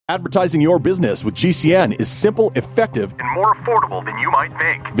Advertising your business with GCN is simple, effective, and more affordable than you might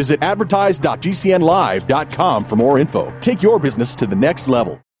think. Visit advertise.gcnlive.com for more info. Take your business to the next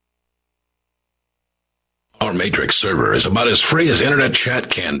level. Our Matrix server is about as free as internet chat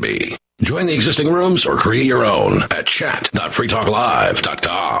can be. Join the existing rooms or create your own at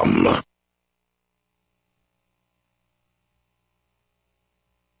chat.freetalklive.com.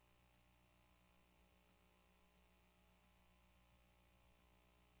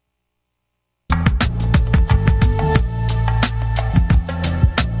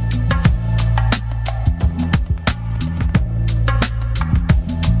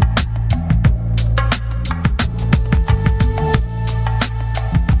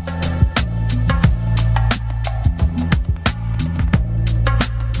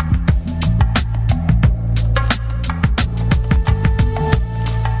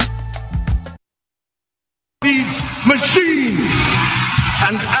 Machines.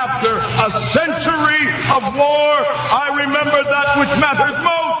 And after a century of war, I remember that which matters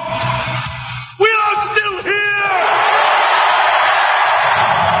most. We are still here.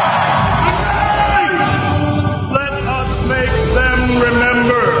 Tonight, let us make them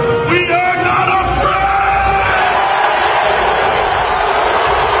remember we are not afraid.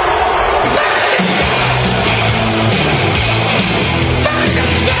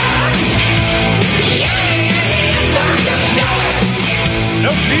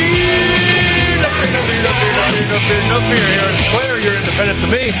 No fear here. Declare your independence of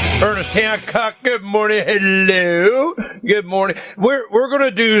me, Ernest Hancock. Good morning. Hello. Good morning. We're going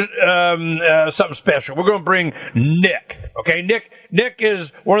to do something special. We're going to bring Nick. Okay, Nick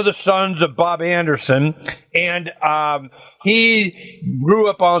is one of the sons of Bob Anderson, and he grew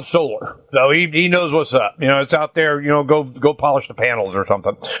up on solar, so he knows what's up. You know, it's out there. You know, go polish the panels or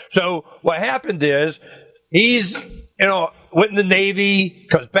something. So what happened is he's went in the Navy,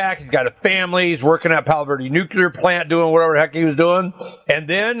 comes back, he's got a family, he's working at Palo Verde nuclear plant, doing whatever the heck he was doing, and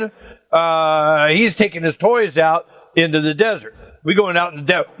then he's taking his toys out into the desert. We going out in the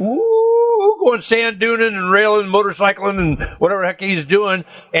desert, going sand duning and railing, motorcycling, and whatever the heck he's doing,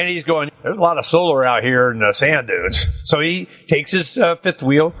 and he's going, there's a lot of solar out here in the sand dunes. So he takes his fifth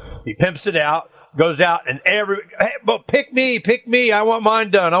wheel, he pimps it out, goes out, and hey, but pick me, I want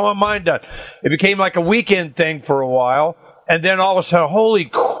mine done. It became like a weekend thing for a while. And then all of a sudden, holy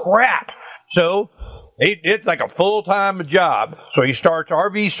crap. So it's like a full-time job. So he starts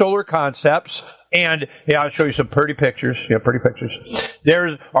RV Solar Concepts. And I'll show you some pretty pictures.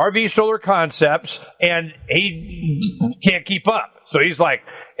 There's RV Solar Concepts, and he can't keep up. So he's like,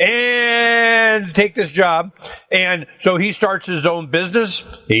 and take this job. And so he starts his own business.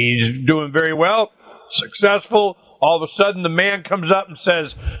 He's doing very well, successful. All of a sudden, the man comes up and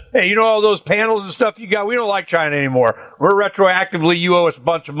says, hey, you know all those panels and stuff you got? We don't like China anymore. We're retroactively, you owe us a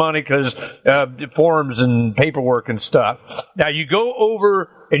bunch of money because forms and paperwork and stuff. Now, you go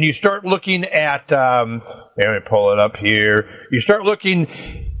over and you start looking at, let me pull it up here. You start looking,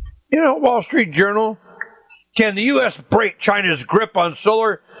 Wall Street Journal. Can the U.S. break China's grip on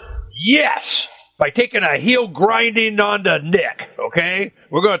solar? Yes. By taking a heel grinding onto Nick, okay?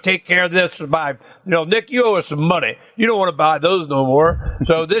 We're going to take care of this by, Nick, you owe us some money. You don't want to buy those no more.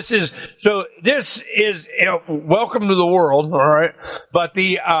 So this is welcome to the world, all right? But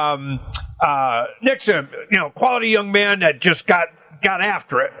the Nick's a quality young man that just got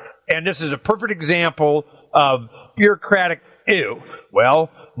after it, and this is a perfect example of bureaucratic ew. Well,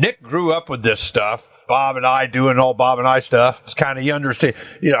 Nick grew up with this stuff. Bob and I doing all Bob and I stuff. It's kind of, you understand,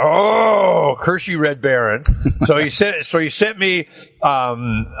 curse you, Red Baron. So he sent me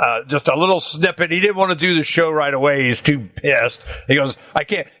just a little snippet. He didn't want to do the show right away. He's too pissed. He goes, I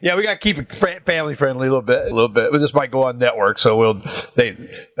can't. Yeah, we got to keep it family friendly a little bit. This might go on network, so I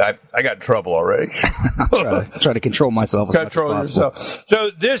got in trouble already. try to control myself. Control yourself.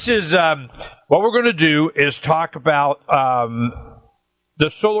 So this is what we're going to do is talk about the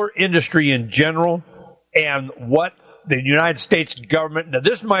solar industry in general. And what the United States government, now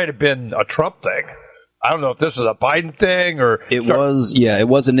this might have been a Trump thing. I don't know if this was a Biden thing or... It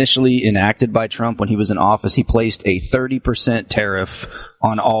was initially enacted by Trump when he was in office. He placed a 30% tariff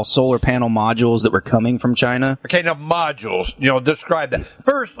on all solar panel modules that were coming from China. Okay, now modules, describe that.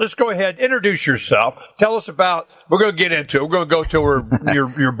 First, let's go ahead, introduce yourself. Tell us about, we're going to get into it. We're going to go till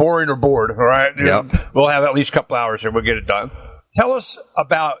you're boring or bored, all right? Yep. We'll have at least a couple hours here. We'll get it done. Tell us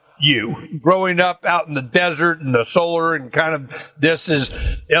about you growing up out in the desert and the solar and kind of this is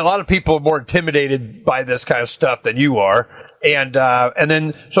a lot of people are more intimidated by this kind of stuff than you are. And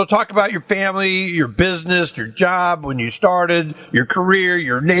then so talk about your family, your business, your job, when you started, your career,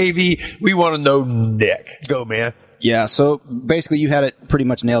 your Navy. We want to know, Nick. Go, man. Yeah, so basically you had it pretty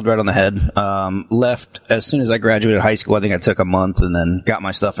much nailed right on the head. Left as soon as I graduated high school. I think I took a month and then got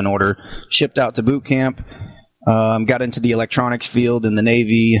my stuff in order. Shipped out to boot camp. Got into the electronics field in the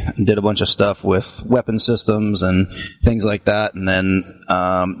Navy. Did a bunch of stuff with weapon systems and things like that. And then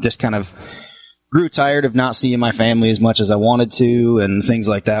just kind of grew tired of not seeing my family as much as I wanted to and things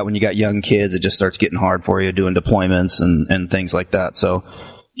like that. When you got young kids, it just starts getting hard for you doing deployments and things like that. So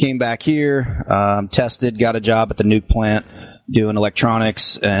came back here, tested, got a job at the nuke plant doing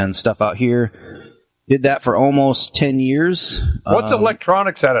electronics and stuff out here. Did that for almost 10 years. What's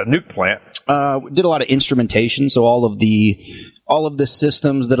electronics at a nuke plant? Did a lot of instrumentation, so all of the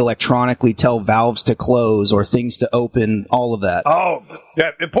systems that electronically tell valves to close or things to open, all of that. Oh,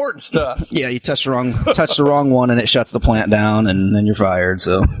 yeah, important stuff. Yeah, you touch the wrong one and it shuts the plant down and then you're fired.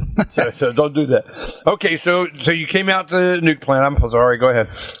 So, so don't do that. Okay, so you came out to the nuke plant. I'm sorry. Go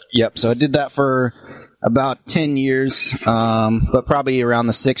ahead. Yep. So I did that for about 10 years, but probably around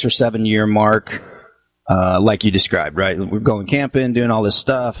the 6 or 7 year mark. Like you described, right? We're going camping, doing all this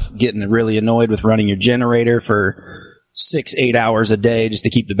stuff, getting really annoyed with running your generator for 6-8 hours a day just to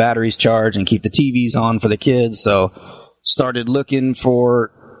keep the batteries charged and keep the TVs on for the kids. So started looking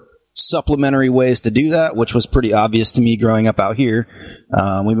for supplementary ways to do that, which was pretty obvious to me growing up out here.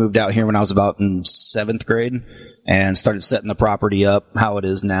 We moved out here when I was about in 7th grade and started setting the property up how it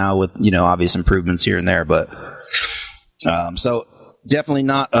is now with, obvious improvements here and there. But, so definitely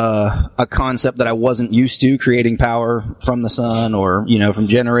not a concept that I wasn't used to, creating power from the sun or, from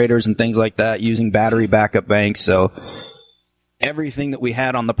generators and things like that, using battery backup banks. So everything that we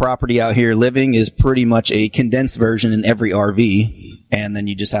had on the property out here living is pretty much a condensed version in every RV. And then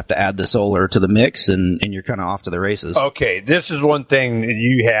you just have to add the solar to the mix and you're kind of off to the races. Okay, this is one thing that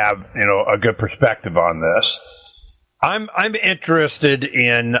you have, a good perspective on this. I'm interested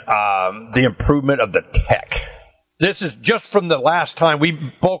in the improvement of the tech. This is just from the last time we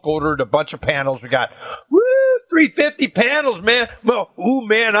bulk ordered a bunch of panels. We got 350 panels, man. Well,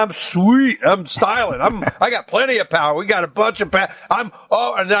 man, I'm sweet. I'm styling. I got plenty of power. We got a bunch of panels. And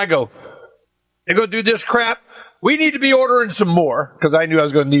I go, they're going to do this crap. We need to be ordering some more because I knew I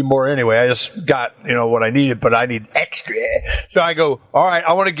was going to need more anyway. I just got what I needed, but I need extra. So I go, all right,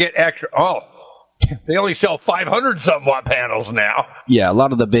 I want to get extra. Oh, they only sell 500 something watt panels now. Yeah, a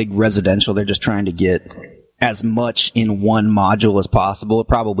lot of the big residential, they're just trying to get as much in one module as possible. It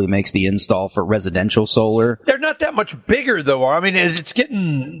probably makes the install for residential solar. They're not that much bigger, though. I mean, it's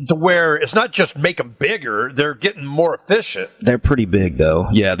getting to where it's not just make them bigger; they're getting more efficient. They're pretty big, though.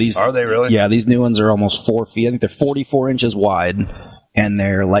 Yeah, are they really? Yeah, these new ones are almost 4 feet. I think they're 44 inches wide, and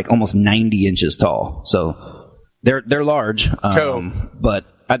they're like almost 90 inches tall. So they're large. Cool. But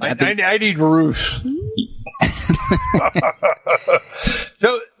I need roofs.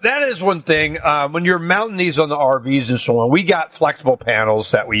 So that is one thing. When you're mounting these on the RVs and so on, we got flexible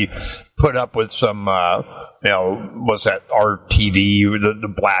panels that we put up with some, what's that, RTV,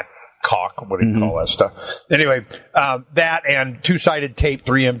 the black caulk, what do you call that stuff? Anyway, that and two-sided tape,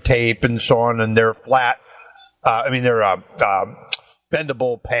 3M tape, and so on, and they're flat. They're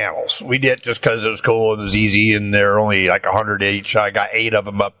bendable panels. We did just because it was cool and it was easy, and they're only like 100 each. I got 8 of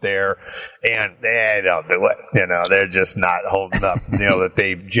them up there, and they don't do it. They're just not holding up. That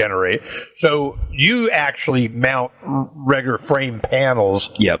they generate. So you actually mount regular frame panels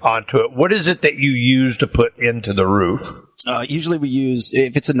onto it. What is it that you use to put into the roof? Usually we use,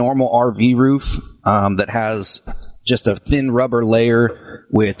 if it's a normal RV roof that has just a thin rubber layer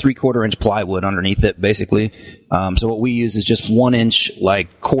with 3/4 inch plywood underneath it, basically. So what we use is just 1 inch,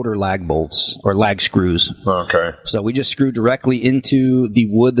 quarter lag bolts or lag screws. Okay. So we just screw directly into the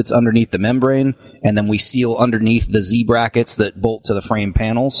wood that's underneath the membrane, and then we seal underneath the Z brackets that bolt to the frame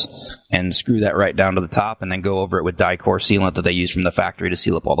panels, and screw that right down to the top, and then go over it with Dicor sealant that they use from the factory to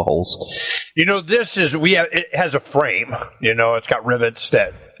seal up all the holes. It has a frame. It's got rivets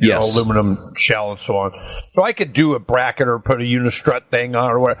that. Yes. Aluminum shell and so on. So I could do a bracket or put a unistrut thing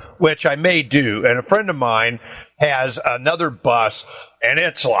on, or whatever, which I may do. And a friend of mine has another bus, and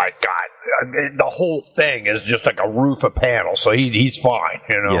it's like, God, the whole thing is just like a roof of panels. So he's fine,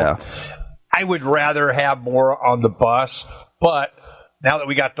 Yeah. I would rather have more on the bus, but now that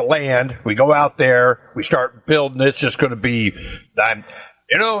we got the land, we go out there, we start building. It's just going to be.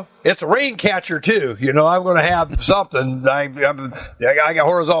 It's a rain catcher too. I'm going to have something. I got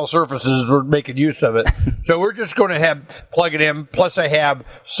horizontal surfaces. We're making use of it. So we're just going to plug it in. Plus I have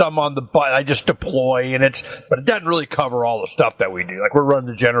some on the butt. I just deploy but it doesn't really cover all the stuff that we do. Like we're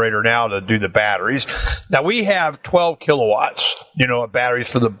running the generator now to do the batteries. Now we have 12 kilowatts, of batteries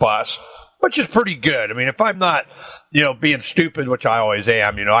for the bus, which is pretty good. I mean, if I'm not, being stupid, which I always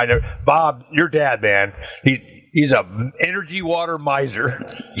am, I know, Bob, your dad, man, He's a energy water miser.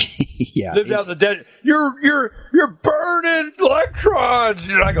 Yeah, Lived out in the dead. You're burning electrons.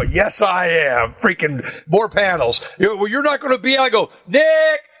 And I go, yes, I am. Freaking more panels. Well, you're not going to be. I go,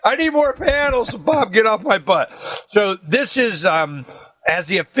 Nick, I need more panels. Bob, get off my butt. So this is as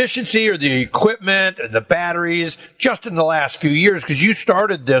the efficiency or the equipment and the batteries just in the last few years, because you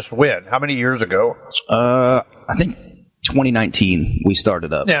started this when? How many years ago? I think 2019 we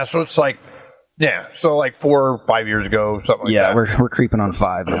started up. Yeah, so it's like, so like 4 or 5 years ago, something like that. Yeah, we're creeping on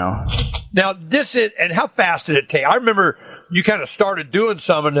 5 now. Now, this is, and how fast did it take? I remember you kind of started doing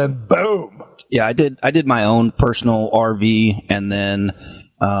some and then boom. Yeah, I did my own personal RV, and then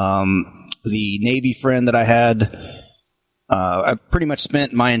the Navy friend that I had, I pretty much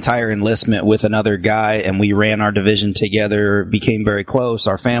spent my entire enlistment with another guy, and we ran our division together, became very close.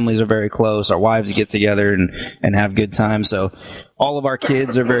 Our families are very close. Our wives get together and have good times. So all of our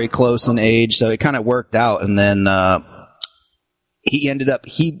kids are very close in age. So it kind of worked out. And then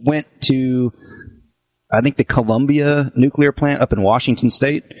he went to, I think, the Columbia nuclear plant up in Washington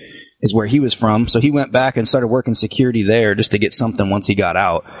State is where he was from. So he went back and started working security there just to get something once he got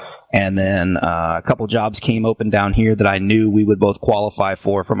out. And then a couple jobs came open down here that I knew we would both qualify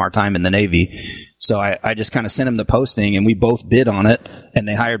for from our time in the Navy. So I just kind of sent him the posting, and we both bid on it, and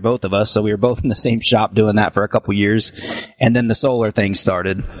they hired both of us. So we were both in the same shop doing that for a couple years. And then the solar thing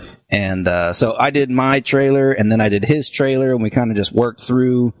started. And so I did my trailer, and then I did his trailer, and we kind of just worked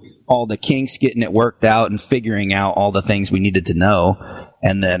through all the kinks, getting it worked out and figuring out all the things we needed to know.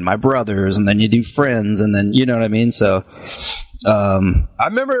 And then my brothers, and then you do friends, and then, you know what I mean? So I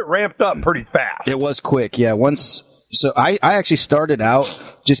remember it ramped up pretty fast. It was quick, yeah. So I actually started out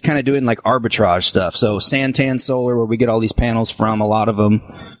just kind of doing like arbitrage stuff. So Santan Solar, where we get all these panels from, a lot of them,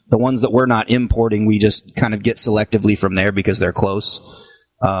 the ones that we're not importing, we just kind of get selectively from there because they're close.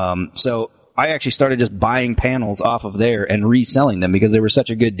 So I actually started just buying panels off of there and reselling them because they were such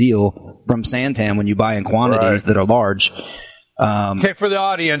a good deal from Santan when you buy in quantities that are large. Okay, for the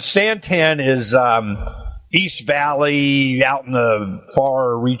audience, Santan is East Valley, out in the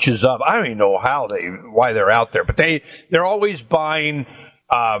far reaches of. I don't even know why they're out there, but they're always buying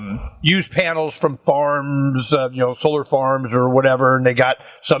used panels from farms, solar farms or whatever, and they got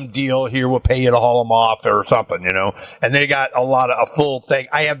some deal here. We'll pay you to haul them off or something, And they got a full thing.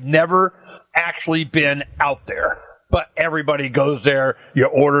 I have never actually been out there, but everybody goes there. You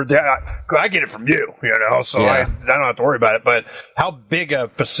order that. I get it from you, so yeah. I don't have to worry about it. But how big a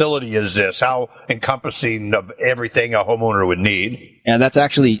facility is this? How encompassing of everything a homeowner would need? Yeah, that's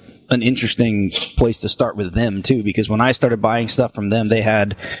actually an interesting place to start with them too, because when I started buying stuff from them,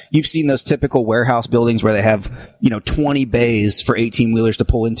 you've seen those typical warehouse buildings where they have, 20 bays for 18-wheelers to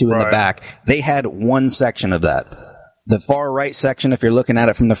pull into in the back. They had one section of that. The far right section, if you're looking at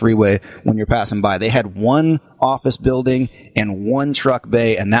it from the freeway when you're passing by, they had one office building and one truck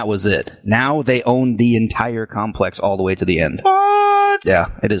bay, and that was it. Now they own the entire complex all the way to the end. What? Yeah,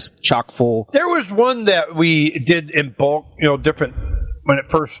 it is chock full. There was one that we did in bulk, different when it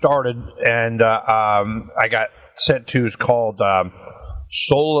first started, and I got sent to is called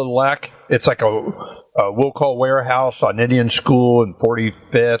Solelec. It's like a will call warehouse on Indian School and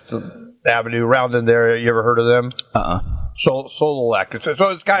 45th Avenue, around in there. You ever heard of them? Solelec. So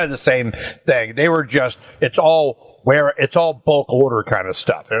it's kind of the same thing. They were it's all bulk order kind of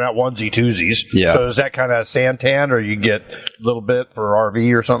stuff. They're not onesie twosies. Yeah. So is that kind of Santan, or you get a little bit for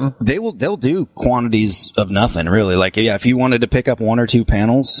RV or something? They'll do quantities of nothing really. Like, yeah, if you wanted to pick up 1 or 2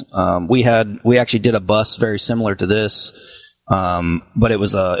 panels, we actually did a bus very similar to this. But it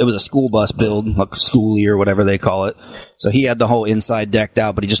was a school bus build, like schoolie or whatever they call it. So he had the whole inside decked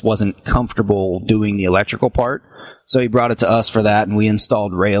out, but he just wasn't comfortable doing the electrical part. So he brought it to us for that, and we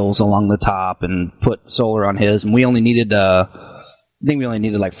installed rails along the top and put solar on his. And we only needed,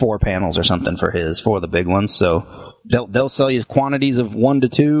 like 4 panels or something for the big ones. So they'll sell you quantities of 1 to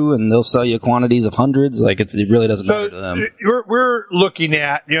 2, and they'll sell you quantities of hundreds. Like it really doesn't matter to them. We're looking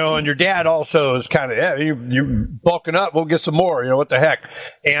at, and your dad also is kind of, you're bulking up. We'll get some more. What the heck?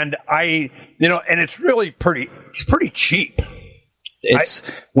 And and it's really pretty cheap.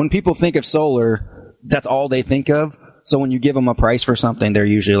 When people think of solar, that's all they think of. So when you give them a price for something, they're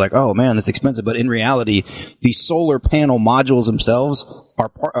usually like, "Oh man, that's expensive." But in reality, the solar panel modules themselves are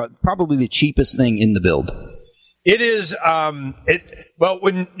probably the cheapest thing in the build. It is.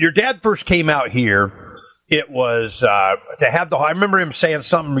 When your dad first came out here, it was to have I remember him saying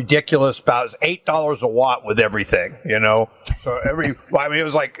something ridiculous about $8 a watt with everything. So it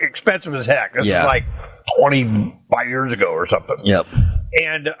was like expensive as heck. This is like 25 years ago or something. Yep.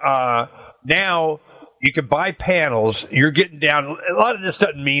 And now you can buy panels. You're getting down. A lot of this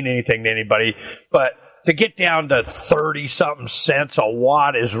doesn't mean anything to anybody, but to get down to 30-something cents a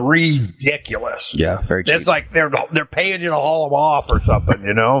watt is ridiculous. Yeah, very cheap. It's like they're paying you to haul them off or something,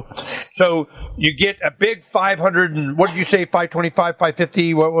 you know? So you get a big 500 and, what did you say, 525,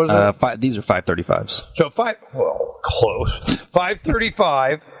 550? What was it? These are 535s. So close.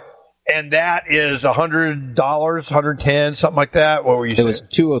 535, and that is $100, 110, something like that. What were you saying? It was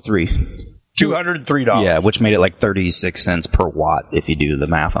 203. $203. Yeah, which made it like 36 cents per watt if you do the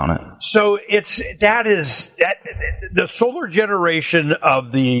math on it. So the solar generation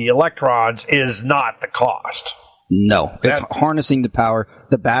of the electrons is not the cost. No, it's harnessing the power.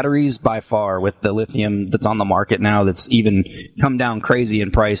 The batteries, by far, with the lithium that's on the market now, that's even come down crazy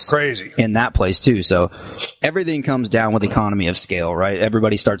in price. Crazy. In that place, too. So everything comes down with economy of scale, right?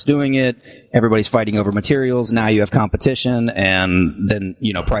 Everybody starts doing it. Everybody's fighting over materials. Now you have competition, and then,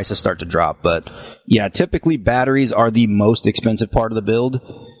 prices start to drop. But, yeah, typically batteries are the most expensive part of the build.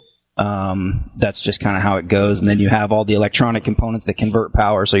 That's just kind of how it goes. And then you have all the electronic components that convert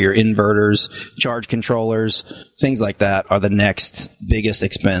power. So your inverters, charge controllers, things like that are the next biggest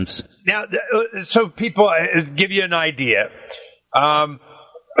expense. Now, so people, give you an idea. To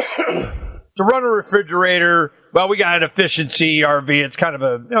run a refrigerator, well, we got an efficiency RV. It's kind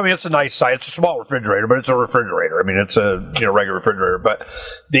of it's a nice size. It's a small refrigerator, but it's a refrigerator. I mean, it's a regular refrigerator, but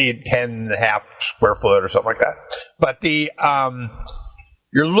the 10.5 square foot or something like that. But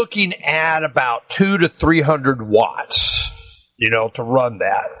you're looking at about 200 to 300 watts, to run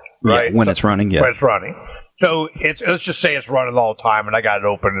that, right? Yeah, when it's running, yeah. When it's running. So let's just say it's running all the time, and I got it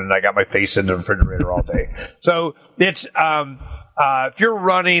open, and I got my face in the refrigerator all day. So it's if you're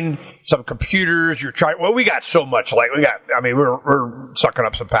running some computers, you're trying. Well, we got so much. We're sucking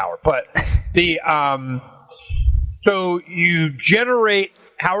up some power, but so you generate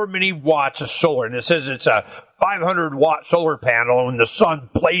however many watts of solar, and it says it's a 500 watt solar panel, and the sun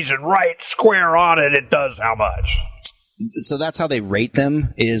blazing right square on it. It does how much? So that's how they rate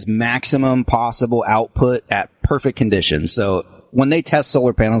them, is maximum possible output at perfect conditions. So when they test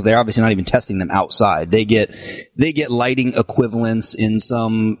solar panels, they're obviously not even testing them outside. They get lighting equivalents in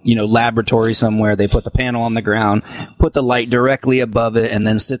some, laboratory somewhere. They put the panel on the ground, put the light directly above it, and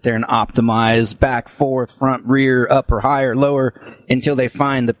then sit there and optimize back, forth, front, rear, up or higher, lower, until they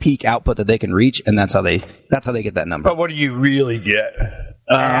find the peak output that they can reach, and that's how they get that number. But what do you really get?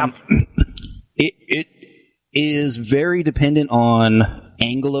 It is very dependent on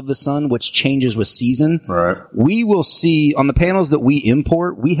angle of the sun, which changes with season. Right. We will see on the panels that we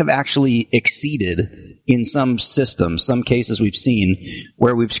import, we have actually exceeded in some systems, some cases we've seen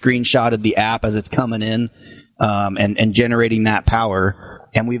where we've screenshotted the app as it's coming in, and generating that power.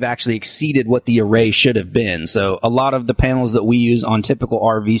 And we've actually exceeded what the array should have been. So a lot of the panels that we use on typical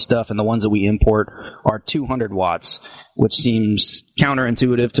RV stuff and the ones that we import are 200 watts, which seems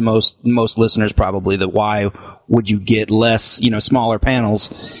counterintuitive to most listeners probably, that why would you get less, smaller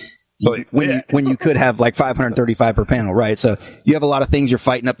panels when you could have like 535 per panel, right? So you have a lot of things. You're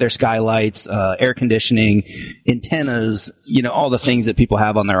fighting up their skylights, air conditioning, antennas, all the things that people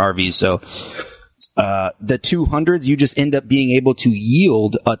have on their RVs. So the 200s, you just end up being able to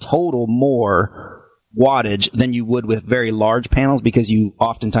yield a total more wattage than you would with very large panels, because you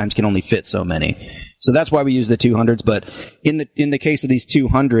oftentimes can only fit so many. So that's why we use the 200s. But in the case of these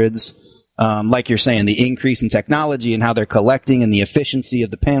 200s, like you're saying, the increase in technology and how they're collecting and the efficiency of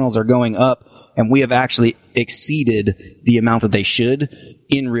the panels are going up, and we have actually exceeded the amount that they should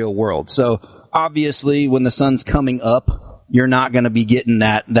in real world. So obviously, when the sun's coming up, you're not going to be getting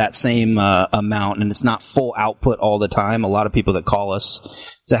that same amount, and it's not full output all the time. A lot of people that call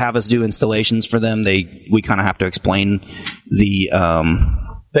us to have us do installations for them, we kind of have to explain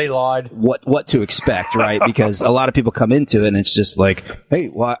they lied. What to expect, right? Because a lot of people come into it and it's just like, hey,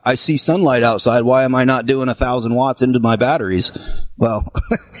 well, I see sunlight outside. Why am I not doing 1,000 watts into my batteries? Well,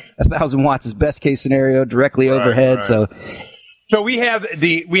 1,000 watts is best case scenario, directly overhead. Right. So we have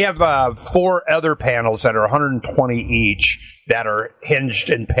 4 other panels that are 120 each that are hinged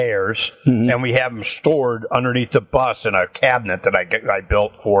in pairs, and we have them stored underneath the bus in a cabinet that I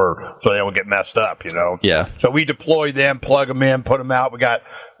built so they don't get messed up, Yeah. So we deploy them, plug them in, put them out. We got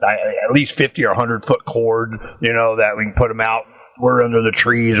at least 50 or 100 foot cord, that we can put them out. We're under the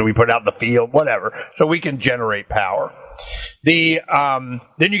trees, and we put out in the field, whatever. So we can generate power. Then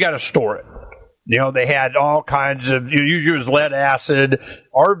you got to store it. They had all kinds of, you use lead acid.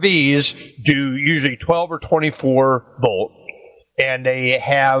 RVs do usually 12 or 24 volt, and they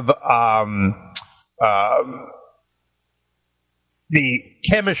have the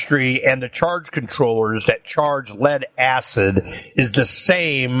chemistry and the charge controllers that charge lead acid is the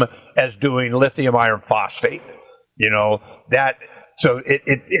same as doing lithium iron phosphate. So it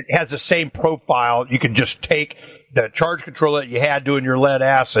has the same profile. You can just take the charge controller that you had doing your lead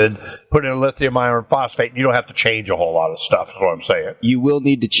acid, put in a lithium iron phosphate, and you don't have to change a whole lot of stuff, is what I'm saying. You will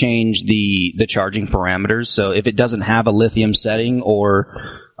need to change the charging parameters. So if it doesn't have a lithium setting, or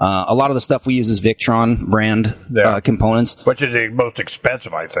a lot of the stuff we use is Victron brand components. Which is the most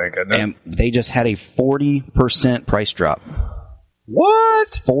expensive, I think. Isn't it? And they just had a 40% price drop.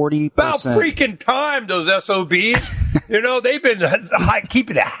 What? 40%. About freaking time, those SOBs. They've been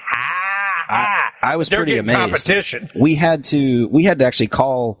keeping it high. I was pretty amazed. Competition. We had to actually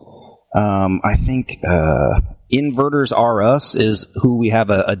call, I think, Inverters R Us is who we have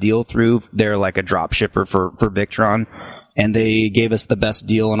a deal through. They're like a drop shipper for Victron, and they gave us the best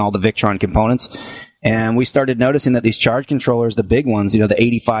deal on all the Victron components. And we started noticing that these charge controllers, the big ones, the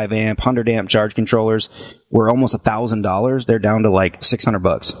 85 amp, 100 amp charge controllers, were almost $1,000. They're down to like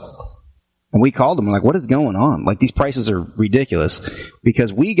 $600. And we called them, like, what is going on? Like, these prices are ridiculous,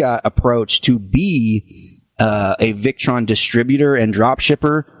 because we got approached to be a Victron distributor and drop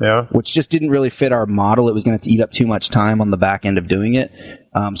shipper, which just didn't really fit our model. It was going to eat up too much time on the back end of doing it.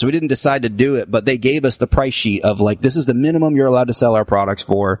 So we didn't decide to do it, but they gave us the price sheet of, like, this is the minimum you're allowed to sell our products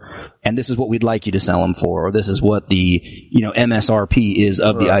for, and this is what we'd like you to sell them for, or this is what the, MSRP is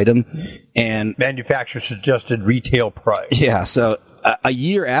of the item. And manufacturer suggested retail price. Yeah. So a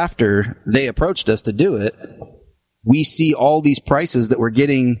year after they approached us to do it, we see all these prices that we're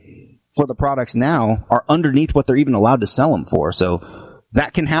getting for the products now are underneath what they're even allowed to sell them for. So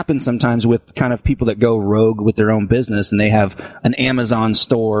that can happen sometimes with kind of people that go rogue with their own business, and they have an Amazon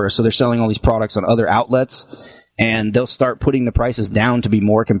store, so they're selling all these products on other outlets, and they'll start putting the prices down to be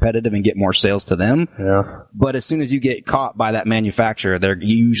more competitive and get more sales to them. Yeah. But as soon as you get caught by that manufacturer,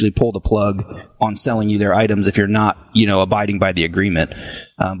 you usually pull the plug on selling you their items if you're not, abiding by the agreement.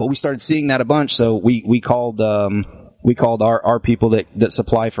 But we started seeing that a bunch, so we called our people that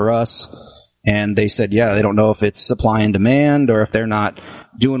supply for us, and they said, they don't know if it's supply and demand or if they're not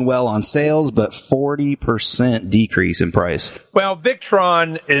doing well on sales, but 40% decrease in price. Well,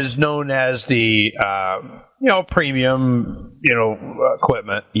 Victron is known as the premium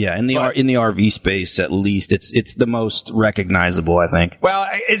equipment. Yeah, in the RV space, at least it's the most recognizable, I think. Well,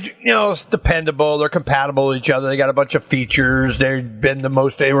 it's dependable. They're compatible with each other. They got a bunch of features. They've been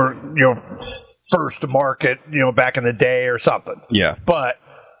they were first to market, back in the day or something. Yeah. But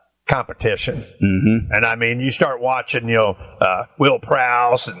competition. Mm-hmm. And I mean, you start watching, Will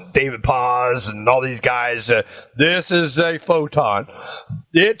Prowse and David Paz and all these guys. This is a photon.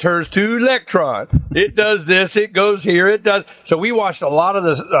 It turns to electron. It does this. It goes here. It does. So we watched a lot of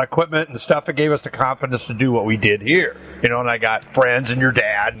the equipment and stuff that gave us the confidence to do what we did here. And I got friends and your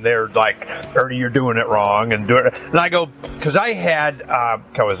dad, and they're like, Ernie, you're doing it wrong. And I go, because I had,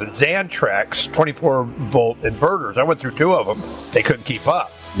 Xantrex 24-volt inverters. I went through 2 of them. They couldn't keep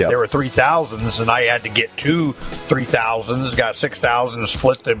up. Yep. There were 3000s, and I had to get 2 3000s, got 6000s,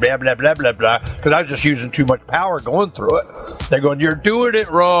 split the blah, blah, blah, blah, blah, because I was just using too much power going through it. They're going, you're doing it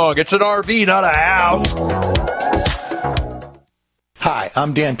wrong. It's an RV, not a house. Hi,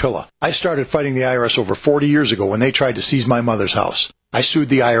 I'm Dan Pilla. I started fighting the IRS over 40 years ago when they tried to seize my mother's house. I sued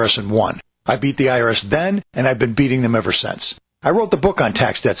the IRS and won. I beat the IRS then, and I've been beating them ever since. I wrote the book on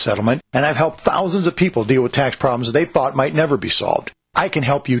tax debt settlement, and I've helped thousands of people deal with tax problems they thought might never be solved. I can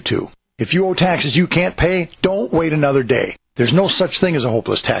help you too. If you owe taxes you can't pay, don't wait another day. There's no such thing as a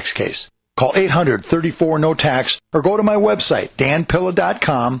hopeless tax case. Call 800-34-NO-TAX or go to my website,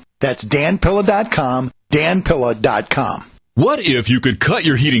 danpilla.com. That's danpilla.com, danpilla.com. What if you could cut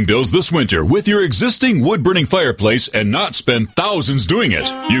your heating bills this winter with your existing wood-burning fireplace and not spend thousands doing it?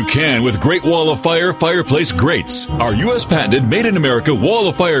 You can with Great Wall of Fire fireplace grates. Our U.S. patented made-in-America Wall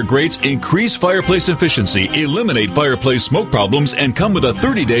of Fire grates increase fireplace efficiency, eliminate fireplace smoke problems, and come with a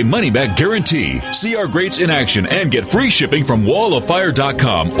 30-day money-back guarantee. See our grates in action and get free shipping from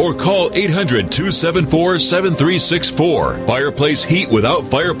walloffire.com or call 800-274-7364. Fireplace heat without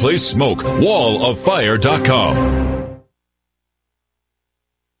fireplace smoke. walloffire.com.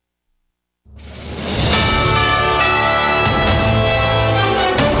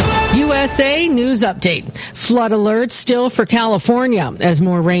 USA News Update. Flood alert still for California as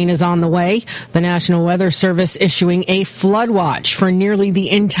more rain is on the way. The National Weather Service issuing a flood watch for nearly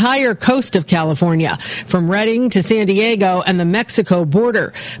the entire coast of California, from Redding to San Diego and the Mexico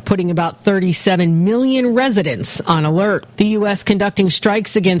border, putting about 37 million residents on alert. The U.S. conducting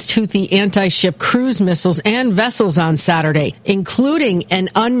strikes against Houthi anti-ship cruise missiles and vessels on Saturday, including an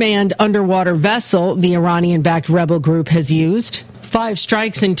unmanned underwater vessel the Iranian-backed rebel group has used. 5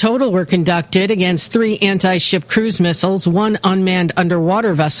 strikes in total were conducted against 3 anti-ship cruise missiles, 1 unmanned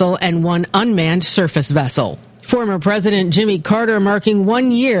underwater vessel, and 1 unmanned surface vessel. Former President Jimmy Carter marking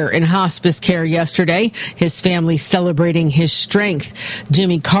 1 year in hospice care yesterday. His family celebrating his strength.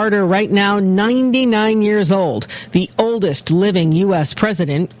 Jimmy Carter, right now 99 years old, the oldest living U.S.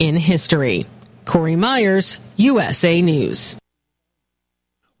 president in history. Corey Myers, USA News.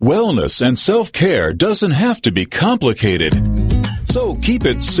 Wellness and self-care doesn't have to be complicated. So keep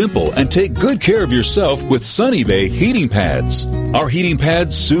it simple and take good care of yourself with Sunny Bay heating pads. Our heating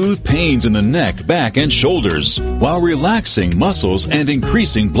pads soothe pains in the neck, back, and shoulders while relaxing muscles and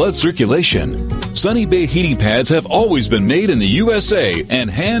increasing blood circulation. Sunny Bay heating pads have always been made in the USA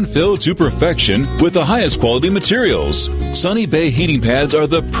and hand-filled to perfection with the highest quality materials. Sunny Bay heating pads are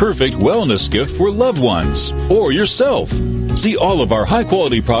the perfect wellness gift for loved ones or yourself. See all of our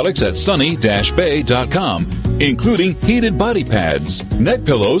high-quality products at sunny-bay.com, including heated body pads, neck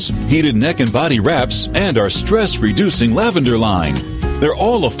pillows, heated neck and body wraps, and our stress-reducing lavender line. They're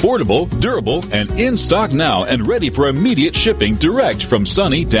all affordable, durable, and in stock now and ready for immediate shipping direct from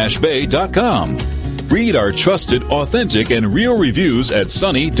sunny-bay.com. Read our trusted, authentic, and real reviews at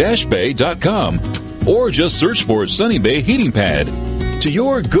sunny-bay.com or just search for Sunny Bay Heating Pad. To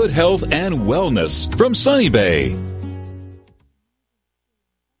your good health and wellness from Sunny Bay.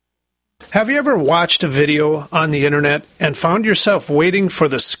 Have you ever watched a video on the internet and found yourself waiting for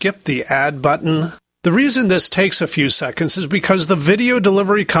the skip the ad button? The reason this takes a few seconds is because the video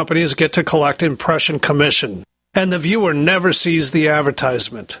delivery companies get to collect impression commission, and the viewer never sees the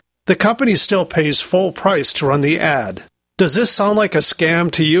advertisement. The company still pays full price to run the ad. Does this sound like a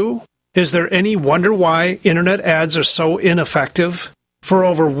scam to you? Is there any wonder why internet ads are so ineffective? For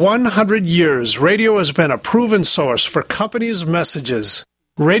over 100 years, radio has been a proven source for companies' messages.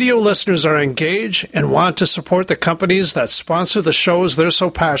 Radio listeners are engaged and want to support the companies that sponsor the shows they're so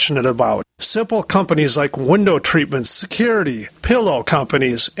passionate about. Simple companies like window treatments, security, pillow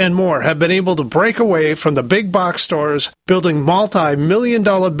companies, and more have been able to break away from the big box stores, building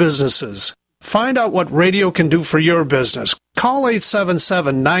multi-million-dollar businesses. Find out what radio can do for your business. Call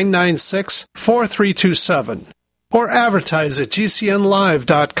 877-996-4327 or advertise at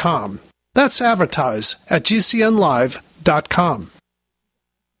gcnlive.com. That's advertise at gcnlive.com.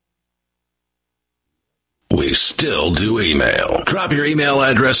 We still do email. Drop your email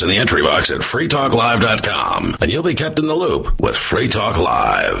address in the entry box at freetalklive.com, and you'll be kept in the loop with Free Talk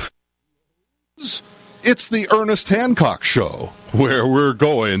Live. It's the Ernest Hancock Show. Where we're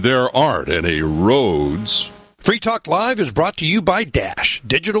going, there aren't any roads. Free Talk Live is brought to you by Dash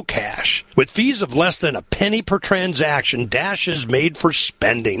Digital Cash. With fees of less than a penny per transaction, Dash is made for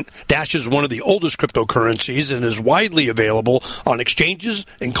spending. Dash is one of the oldest cryptocurrencies and is widely available on exchanges,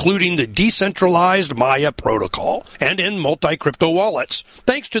 including the decentralized Maya protocol and in multi-crypto wallets.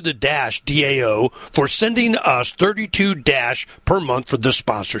 Thanks to the Dash DAO for sending us 32 Dash per month for this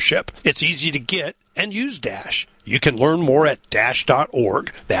sponsorship. It's easy to get and use Dash. You can learn more at dash.org.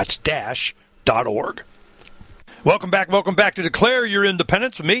 That's dash.org. Welcome back to Declare Your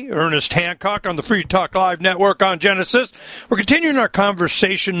Independence with me, Ernest Hancock, on the Free Talk Live Network on Genesis. We're continuing our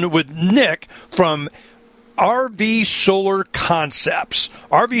conversation with Nick from RV Solar Concepts.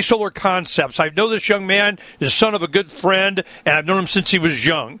 RV Solar Concepts. I know this young man is the son of a good friend, and I've known him since he was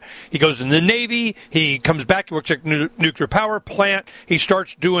young. He goes in the Navy. He comes back. He works at a nuclear power plant. He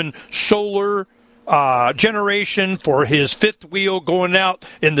starts doing solar generation for his fifth wheel, going out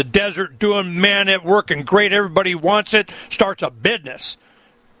in the desert, doing it working great. Everybody wants it. Starts a business.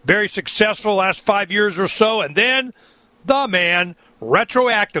 Very successful last 5 years or so. And then the man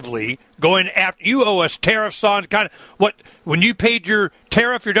retroactively going after, you owe us tariffs on kind of what, when you paid your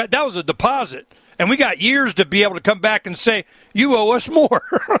tariff, that was a deposit. And we got years to be able to come back and say, you owe us more.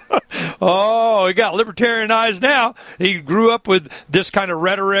 Oh, he got libertarianized now. He grew up with this kind of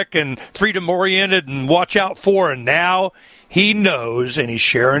rhetoric and freedom-oriented and watch out for, and now he knows, and he's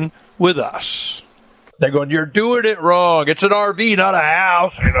sharing with us. They're going, you're doing it wrong. It's an RV, not a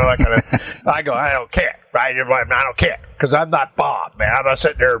house. You know, I go, I don't care, right? I don't care, because I'm not Bob, man. I'm not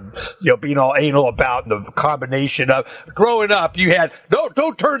sitting there, being all anal about the combination of growing up. You had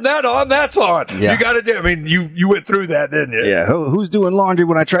don't turn that on. That's on. Yeah. You got to do. I mean, you went through that, didn't you? Yeah. Who's doing laundry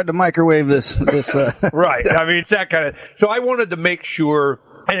when I tried to microwave this? Right. I mean, it's that kind of. So I wanted to make sure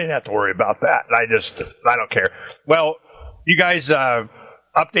I didn't have to worry about that. I don't care. Well, you guys.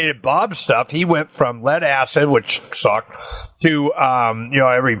 Updated Bob's stuff. He went from lead acid, which sucked, to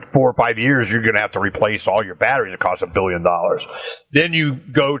every 4 or 5 years you're going to have to replace all your batteries. It costs $1 billion. Then you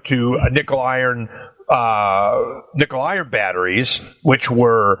go to a nickel iron batteries, which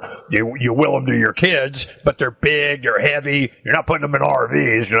were you will them to your kids, but they're big, they're heavy. You're not putting them in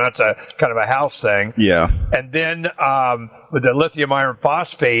RVs. That's a kind of a house thing. Yeah. And then with the lithium iron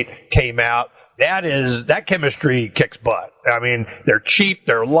phosphate came out. that chemistry kicks butt. I mean, they're cheap,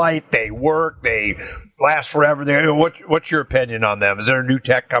 they're light, they work, they last forever. What's your opinion on them? Is there a new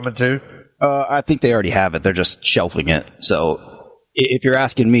tech coming too? I think they already have it. They're just shelving it. So if you're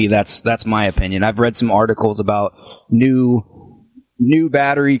asking me, that's my opinion. I've read some articles about new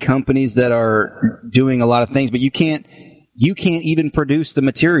battery companies that are doing a lot of things, but you can't even produce the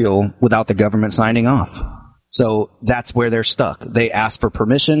material without the government signing off. So that's where they're stuck. They ask for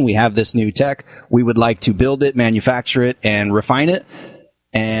permission. We have this new tech. We would like to build it, manufacture it, and refine it.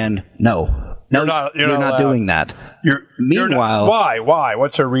 And no, you're not doing that. Meanwhile, why?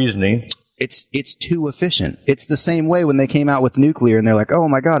 What's their reasoning? It's too efficient. It's the same way when they came out with nuclear and they're like, oh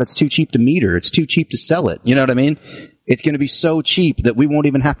my God, it's too cheap to meter. It's too cheap to sell it. You know what I mean? It's going to be so cheap that we won't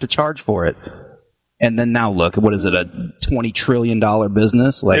even have to charge for it. And then now look, what is it, a $20 trillion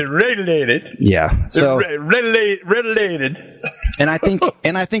business? Like, regulated. Yeah. So regulated. And I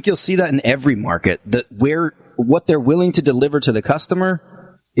think you'll see that in every market, that what they're willing to deliver to the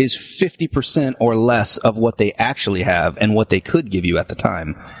customer is 50% or less of what they actually have and what they could give you at the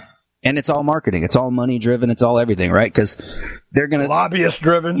time. And it's all marketing. It's all money driven. It's all everything, right? Because they're going to lobbyist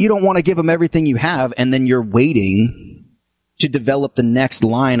driven. You don't want to give them everything you have, and then you're waiting to develop the next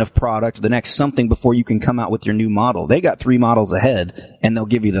line of product, the next something before you can come out with your new model. They got 3 models ahead, and they'll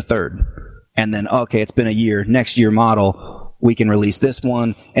give you the third. And then, okay, it's been a year. Next year model, we can release this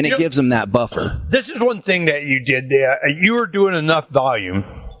one, and it gives them that buffer. This is one thing that you did there. You were doing enough volume,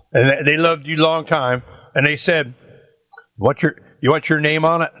 and they loved you a long time, and they said, you want your name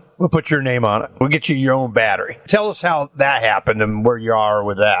on it? We'll put your name on it. We'll get you your own battery. Tell us how that happened and where you are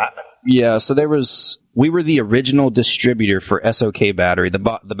with that. Yeah, so we were the original distributor for SOK battery, the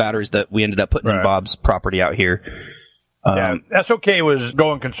batteries that we ended up putting in Bob's property out here. SOK was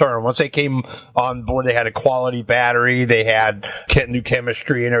going concern. Once they came on board, they had a quality battery. They had new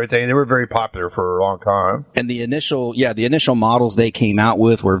chemistry and everything. They were very popular for a long time. And the initial models they came out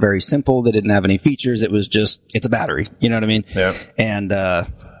with were very simple. They didn't have any features. It was just, it's a battery. You know what I mean? Yeah. And,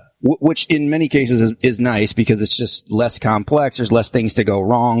 which in many cases is nice because it's just less complex. There's less things to go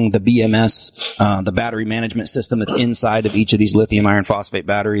wrong. The BMS, the battery management system that's inside of each of these lithium iron phosphate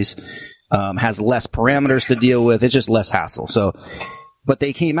batteries, has less parameters to deal with. It's just less hassle. So, but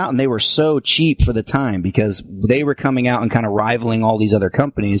they came out and they were so cheap for the time because they were coming out and kind of rivaling all these other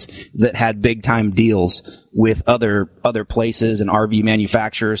companies that had big time deals with other places and RV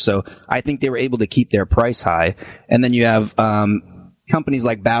manufacturers. So I think they were able to keep their price high. And then you have, companies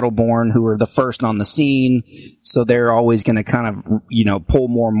like Battleborn who are the first on the scene, so they're always going to kind of, pull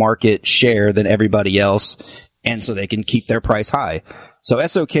more market share than everybody else, and so they can keep their price high. So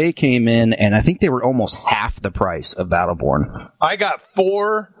SOK came in, and I think they were almost half the price of Battleborn. I got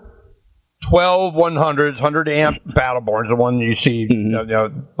 4 12-100s, 100 amp Battleborns, the one you see.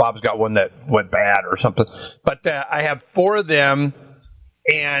 Bob's got one that went bad or something. But I have 4 of them.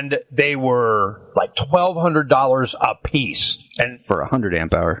 And they were like $1,200 a piece, and for 100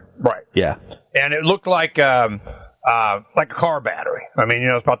 amp hour, right? Yeah, and it looked like a car battery. I mean,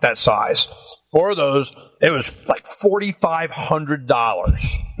 it's about that size. 4 of those, it was like $4,500.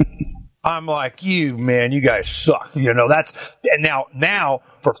 I'm like, you guys suck. That's and now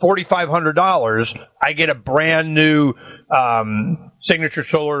for $4,500, I get a brand new Signature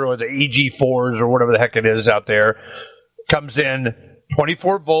Solar or the EG4s or whatever the heck it is out there. Comes in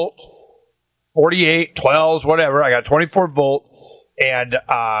 24 volt, 48, 12s, whatever. I got 24 volt and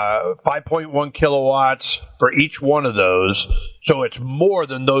 5.1 kilowatts for each one of those. So it's more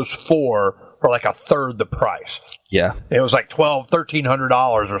than those 4 for like a third the price. Yeah. It was like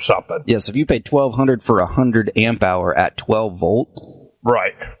 $1,300 or something. Yeah, so if you paid $1,200 for 100 amp hour at 12 volt,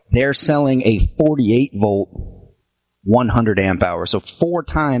 right, they're selling a 48 volt 100 amp hour. So 4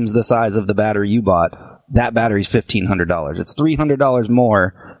 times the size of the battery you bought. That battery's $1,500. It's $300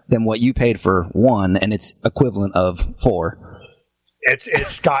 more than what you paid for 1, and it's equivalent of 4.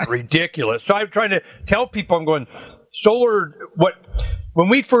 It's got ridiculous. So I'm trying to tell people, I'm going, solar, when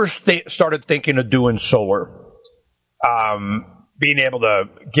we first started thinking of doing solar, being able to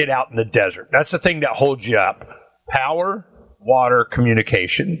get out in the desert, that's the thing that holds you up. Power, water,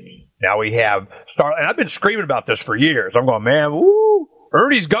 communication. Now we have and I've been screaming about this for years. I'm going, man, woo.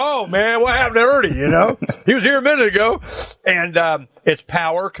 Ernie's gone, man. What happened to Ernie? He was here a minute ago. And it's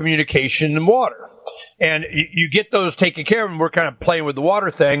power, communication, and water. And you get those taken care of, and we're kind of playing with the water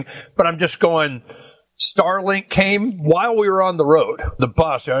thing. But I'm just going, Starlink came while we were on the road. The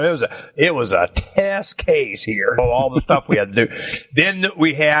bus, it was a test case here of all the stuff we had to do. Then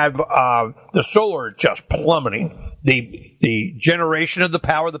we have the solar just plummeting. The generation of the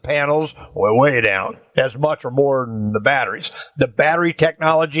power of the panels went way down, as much or more than the batteries. The battery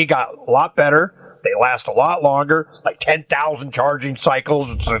technology got a lot better. They last a lot longer, like 10,000 charging cycles.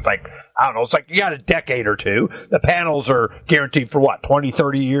 It's like, I don't know, it's like you got a decade or two. The panels are guaranteed for what, 20,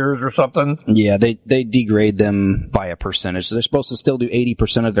 30 years or something? Yeah, they degrade them by a percentage. So they're supposed to still do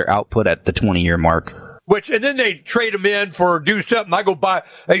 80% of their output at the 20-year mark. And then they trade them in for do something. I go buy,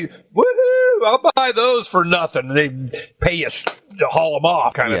 hey, woohoo, I'll buy those for nothing. And they pay you to haul them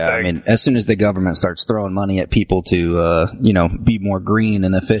off kind of thing. I mean, as soon as the government starts throwing money at people to, be more green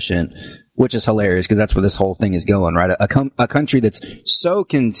and efficient, which is hilarious because that's where this whole thing is going, right? A country that's so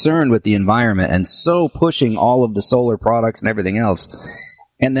concerned with the environment and so pushing all of the solar products and everything else.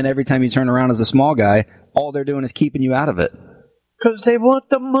 And then every time you turn around as a small guy, all they're doing is keeping you out of it. Because they want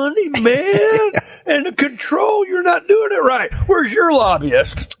the money, man, and the control. You're not doing it right. Where's your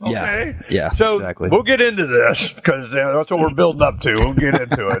lobbyist? Okay? Yeah, so exactly. We'll get into this because that's what we're building up to. We'll get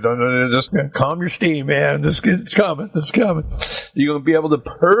into it. Just calm your steam, man. It's coming. It's coming. You're going to be able to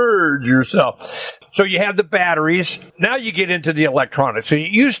purge yourself. So you have the batteries. Now you get into the electronics. So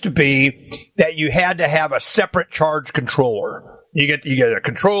it used to be that you had to have a separate charge controller. You get a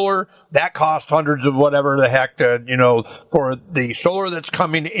controller that costs hundreds of whatever the heck for the solar that's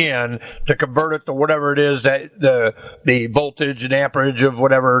coming in to convert it to whatever it is that the voltage and amperage of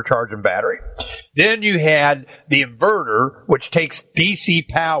whatever charging battery. Then you had the inverter, which takes DC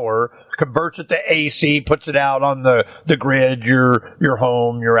power, converts it to AC, puts it out on the grid, your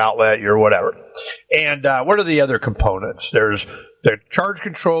home, your outlet, your whatever. And what are the other components? There's the charge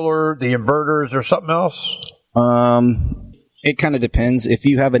controller, the inverter. Is there something else? It kind of depends. If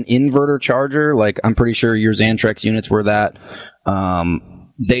you have an inverter charger, like I'm pretty sure your Xantrex units were that,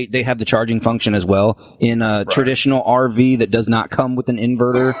 they have the charging function as well. In a traditional RV that does not come with an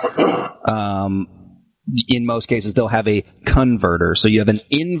inverter, in most cases they'll have a converter. So you have an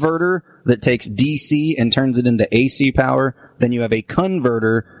inverter that takes DC and turns it into AC power. Then you have a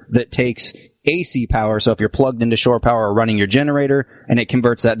converter that takes AC power. So if you're plugged into shore power or running your generator, and it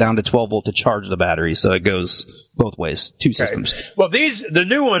converts that down to 12 volt to charge the battery. So it goes both ways, two systems. Well, the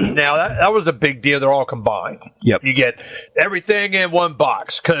new ones now, that was a big deal. They're all combined. Yep. You get everything in one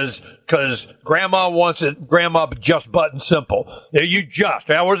box because grandma wants it. Grandma just button simple.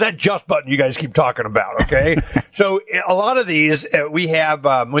 Where's that just button you guys keep talking about? Okay. So a lot of these we have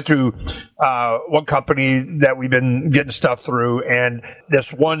went through one company that we've been getting stuff through, and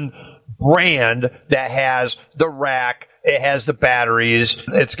this one brand that has the rack, it has the batteries,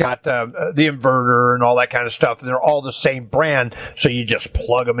 it's got the inverter and all that kind of stuff, and they're all the same brand, so you just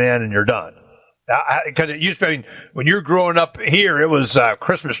plug them in and you're done. Because it used to be, when you're growing up here, it was a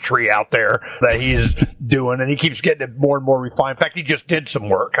Christmas tree out there that he's doing, and he keeps getting it more and more refined. In fact, he just did some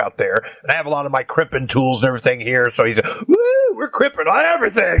work out there, and I have a lot of my crimping tools and everything here, so he's woo, we're crimping on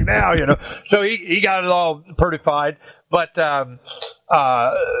everything now, So he got it all certified. But now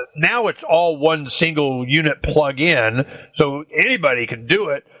it's all one single unit plug-in, so anybody can do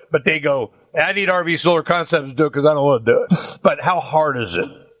it, but they go, I need RV Solar Concepts to do it because I don't want to do it. But how hard is it?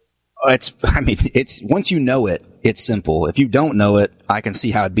 It's once you know it, it's simple. If you don't know it, I can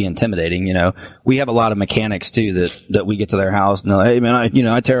see how it'd be intimidating. We have a lot of mechanics too that we get to their house and they're like, hey man,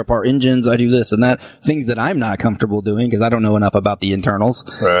 I tear apart engines, I do this and that, things that I'm not comfortable doing because I don't know enough about the internals.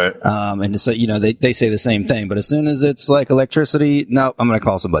 Right. And so, they say the same thing, but as soon as it's like electricity, no, I'm going to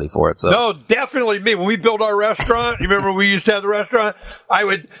call somebody for it. So. No, definitely me. When we built our restaurant, you remember we used to have the restaurant?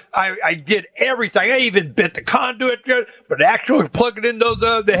 I did everything. I even bit the conduit, but actually plug it in those,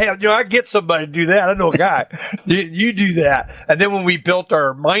 I get somebody to do that. I know a guy. You do that. And then when we built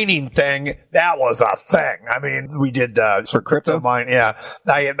our mining thing, that was a thing. I mean, we did for crypto mine. Yeah,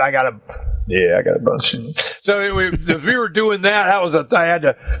 I got a bunch. So as we were doing that was I had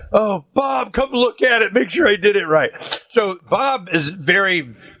to. Oh, Bob, come look at it. Make sure I did it right. So Bob is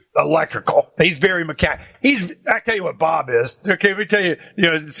very electrical. He's very mechanical. I tell you what Bob is. Okay, let me tell you.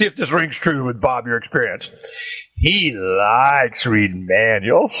 See if this rings true with Bob. Your experience. He likes reading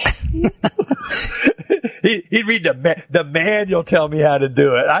manuals. He'd read the manual, tell me how to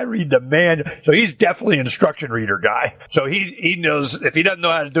do it. I read the manual. So he's definitely an instruction reader guy. So he knows if he doesn't know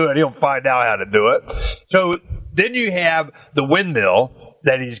how to do it, he'll find out how to do it. So then you have the windmill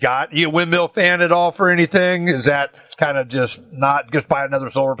that he's got. You a windmill fan at all for anything? Is that kind of just buy another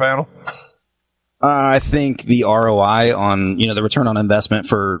solar panel? I think the ROI on, the return on investment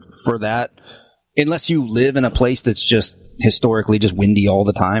for that, unless you live in a place that's just historically just windy all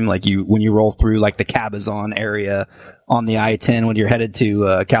the time, like when you roll through like the Cabazon area on the I-10 when you're headed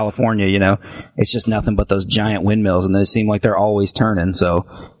to California, it's just nothing but those giant windmills, and they seem like they're always turning. So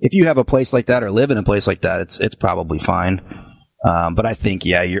if you have a place like that or live in a place like that, it's probably fine. But I think,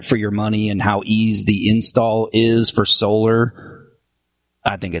 for your money and how easy the install is for solar,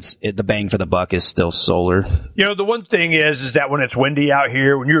 I think the bang for the buck is still solar. You know, the one thing is that when it's windy out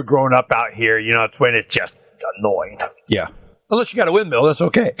here, when you're growing up out here, you know, it's when it's just annoying. Yeah. Unless you got a windmill, that's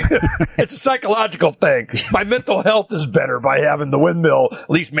okay. It's a psychological thing. My mental health is better by having the windmill at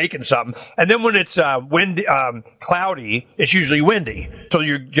least making something. And then when it's cloudy, it's usually windy, so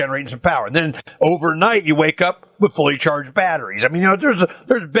you're generating some power. And then overnight, you wake up with fully charged batteries. I mean, you know,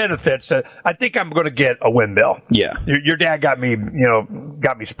 there's benefits. I think I'm going to get a windmill. Yeah. Your dad got me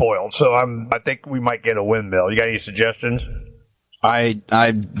spoiled, so I think we might get a windmill. You got any suggestions?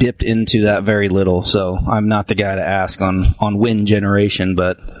 I dipped into that very little, so I'm not the guy to ask on wind generation.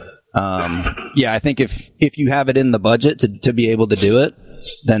 But yeah, I think if you have it in the budget to be able to do it,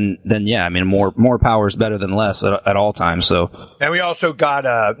 then yeah, I mean more power is better than less at all times. So, and we also got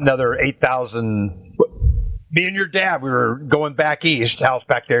another 8,000. Me and your dad, we were going back east, house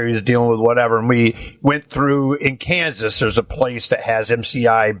back there, he was dealing with whatever, and we went through, in Kansas, there's a place that has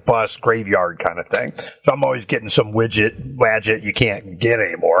MCI bus graveyard kind of thing. So I'm always getting some widget you can't get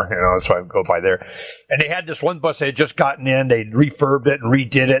anymore, you know, so I go by there. And they had this one bus they had just gotten in, they refurbed it and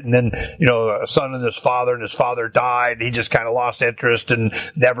redid it, and then, you know, a son and his father died, and he just kind of lost interest, and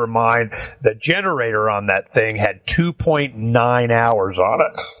never mind. The generator on that thing had 2.9 hours on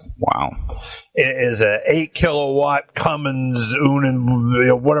it. Wow. It is a 8 kilowatt Cummins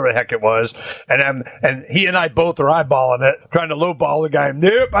Unen, whatever the heck it was, and he and I both are eyeballing it, trying to lowball the guy.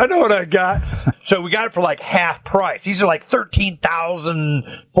 Nope, I know what I got. So we got it for like half price. These are like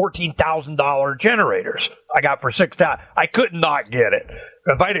 $13,000, $14,000 generators. I got for $6,000. I could not get it.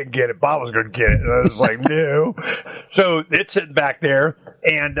 If I didn't get it, Bob was going to get it. And I was like, no. So it's sitting back there,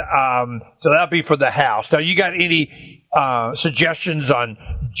 and so that'll be for the house. Now, you got any suggestions on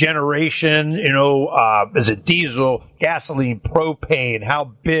generation? You know, is it diesel, gasoline, propane?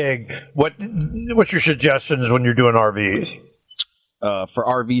 How big? What's your suggestions when you're doing RVs? For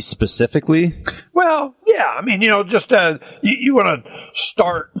RVs specifically? Well, yeah. I mean, you know, just you want to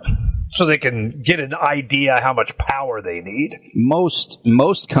start so they can get an idea how much power they need.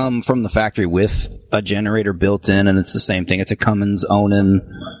 Most come from the factory with a generator built in, and it's the same thing. It's a Cummins Onan.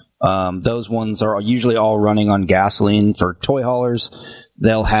 Those ones are usually all running on gasoline. For toy haulers,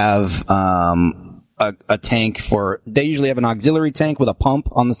 they'll have a tank they usually have an auxiliary tank with a pump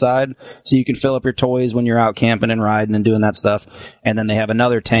on the side, so you can fill up your toys when you're out camping and riding and doing that stuff. And then they have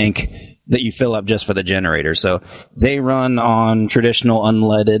another tank that you fill up just for the generator. So they run on traditional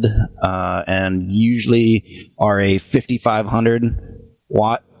unleaded, and usually are a 5,500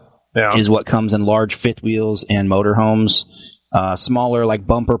 watt is what comes in large fifth wheels and motorhomes. Smaller, like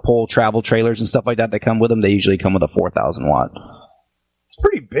bumper pole travel trailers and stuff like that come with them, they usually come with a 4,000 watt. It's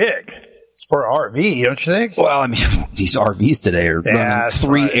pretty big for an RV, don't you think? Well, I mean, these RVs today are running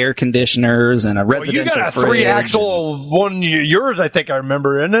 3 air conditioners and a residential fridge. You got a 3-axle one, yours, I think I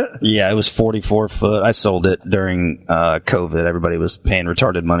remember, isn't it? Yeah, it was 44 foot. I sold it during COVID. Everybody was paying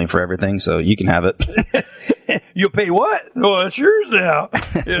retarded money for everything, so you can have it. You'll pay what? Well, it's yours now.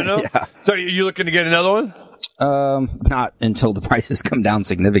 You know? Yeah. So you looking to get another one? Not until the prices come down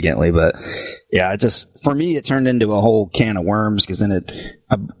significantly, but yeah, for me, it turned into a whole can of worms, because then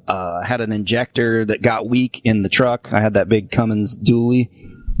I had an injector that got weak in the truck. I had that big Cummins dually,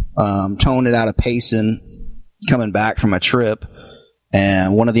 towing it out of Payson, coming back from a trip,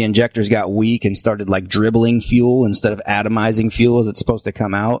 and one of the injectors got weak and started like dribbling fuel instead of atomizing fuel that's supposed to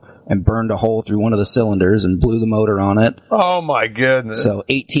come out, and burned a hole through one of the cylinders and blew the motor on it. Oh my goodness. So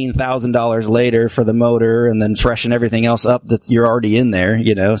 $18,000 later for the motor, and then freshen everything else up that you're already in there,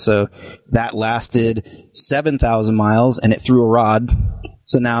 you know. So that lasted 7,000 miles, and it threw a rod.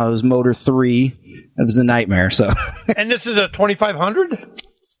 So now it was motor 3. It was a nightmare. So And this is a 2,500?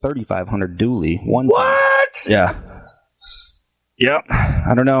 3,500 dually. What? Yeah. Yep.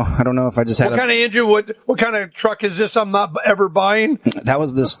 I don't know if I just had what kind of engine, what kind of truck is this I'm not ever buying? That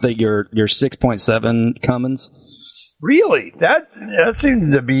was your 6.7 Cummins. Really? That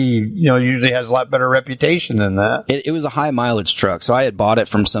seems to be, you know, usually has a lot better reputation than that. It was a high mileage truck, so I had bought it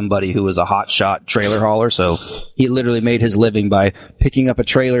from somebody who was a hot shot trailer hauler, so he literally made his living by picking up a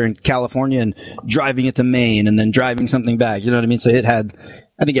trailer in California and driving it to Maine and then driving something back. You know what I mean? So it had...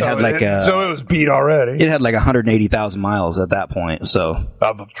 I think so it was beat already. It had like 180,000 miles at that point. So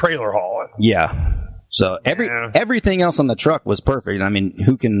of trailer hauling. Yeah. So everything else on the truck was perfect. I mean,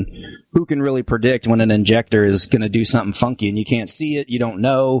 who can really predict when an injector is going to do something funky and you can't see it, you don't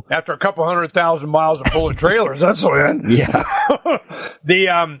know. After a couple 100,000 miles of pulling trailers, that's when. Yeah.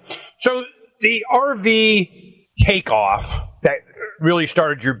 So the RV takeoff that really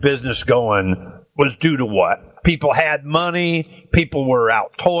started your business going was due to what? People had money. People were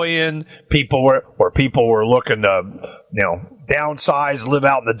out toying. People were looking to, downsize, live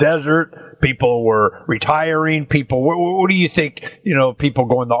out in the desert. People were retiring. What do you think, people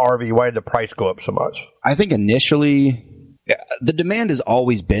going the RV, why did the price go up so much? I think initially the demand has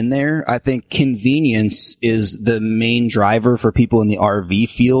always been there. I think convenience is the main driver for people in the RV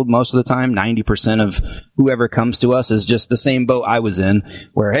field most of the time. 90% of whoever comes to us is just the same boat I was in,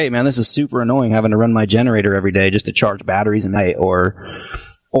 where, hey, man, this is super annoying having to run my generator every day just to charge batteries at night.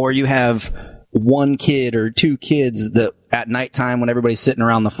 Or you have one kid or two kids that at nighttime when everybody's sitting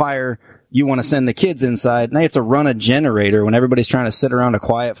around the fire, you want to send the kids inside. Now you have to run a generator when everybody's trying to sit around a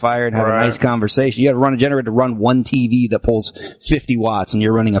quiet fire and have a nice conversation. You got to run a generator to run one TV that pulls 50 watts, and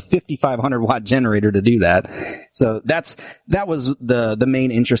you're running a 5,500 watt generator to do that. So that was the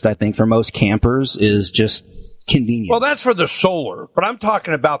main interest, I think, for most campers is just convenience. Well, that's for the solar, but I'm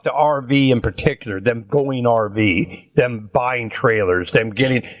talking about the RV in particular, them going RV, them buying trailers, them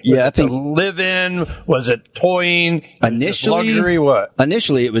getting to live in, was it toying, initially, luxury, what?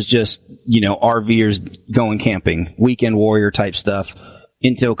 Initially, it was just, RVers going camping, weekend warrior type stuff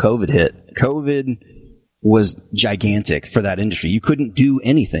until COVID hit. COVID was gigantic for that industry. You couldn't do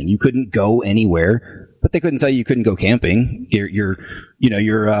anything. You couldn't go anywhere. But they couldn't tell you couldn't go camping. You're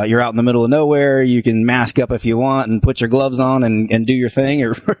out in the middle of nowhere. You can mask up if you want and put your gloves on and do your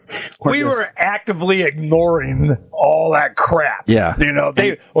thing. We were actively ignoring all that crap. Yeah.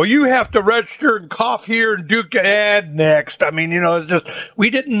 You have to register and cough here and do ad next. I mean, it's just,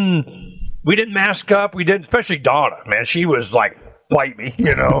 we didn't mask up. We didn't, especially Donna, man. She was like, bite me,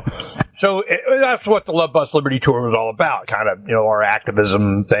 So that's what the Love Bus Liberty Tour was all about, kind of, our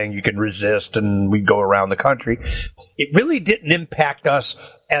activism thing. You can resist, and we go around the country. It really didn't impact us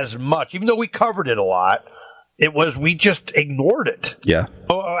as much, even though we covered it a lot. We just ignored it. Yeah.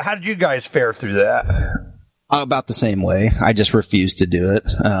 How did you guys fare through that? About the same way. I just refused to do it.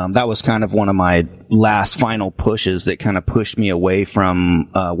 That was kind of one of my last final pushes that kind of pushed me away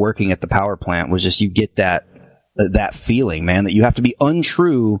from working at the power plant, was just you get that feeling, man, that you have to be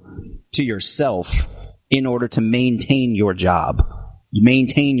untrue to yourself in order to maintain your job,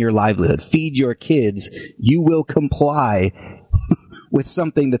 maintain your livelihood, feed your kids. You will comply with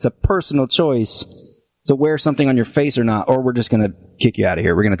something that's a personal choice to wear something on your face or not, or we're just going to kick you out of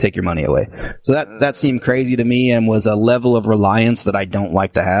here. We're going to take your money away. So that seemed crazy to me and was a level of reliance that I don't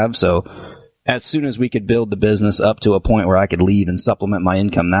like to have. So as soon as we could build the business up to a point where I could leave and supplement my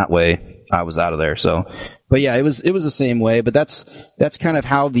income that way, I was out of there. So, but yeah, it was the same way, but that's kind of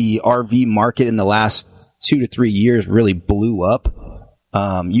how the RV market in the last 2 to 3 years really blew up.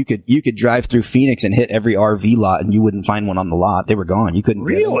 You could drive through Phoenix and hit every RV lot and you wouldn't find one on the lot. They were gone. You couldn't.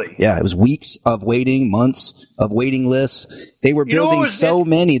 Really? Yeah. It was weeks of waiting, months of waiting lists. They were building so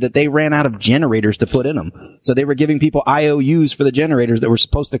many that they ran out of generators to put in them. So they were giving people IOUs for the generators that were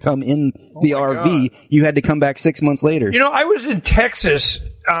supposed to come in the RV. God. You had to come back 6 months later. I was in Texas.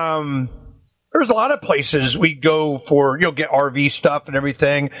 There's a lot of places we go for, get RV stuff and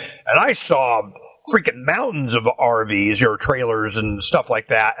everything. And I saw freaking mountains of RVs or trailers and stuff like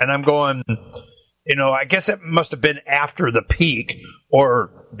that. And I'm going, I guess it must have been after the peak,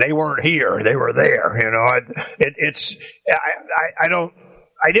 or they weren't here. They were there.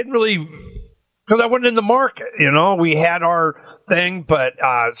 I didn't really, because I wasn't in the market. We had our thing, but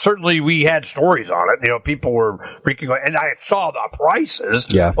certainly we had stories on it. People were freaking out, and I saw the prices.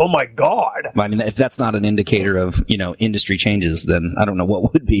 Yeah. Oh my God. I mean, if that's not an indicator of industry changes, then I don't know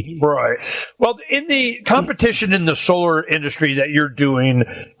what would be. Right. Well, in the competition in the solar industry that you're doing,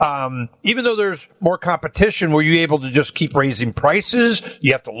 even though there's more competition, were you able to just keep raising prices?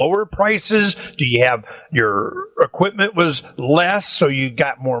 You have to lower prices? Do you have your equipment was less, so you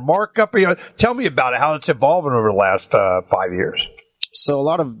got more markup? Tell me about it, how it's evolving over the last 5 years. So a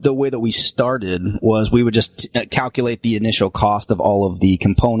lot of the way that we started was we would just calculate the initial cost of all of the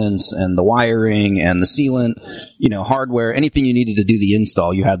components and the wiring and the sealant, hardware, anything you needed to do the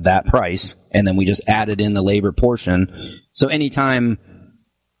install, you had that price. And then we just added in the labor portion. So anytime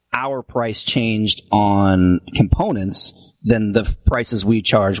our price changed on components, then the prices we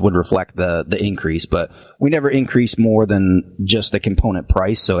charged would reflect the increase. But we never increased more than just the component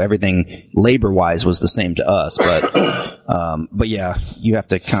price. So everything labor-wise was the same to us. But yeah, you have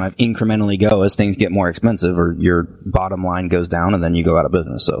to kind of incrementally go as things get more expensive, or your bottom line goes down and then you go out of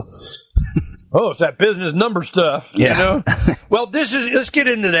business. So. Oh, it's that business number stuff. Yeah. Well, let's get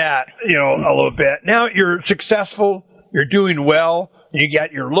into that, a little bit. Now you're successful. You're doing well. You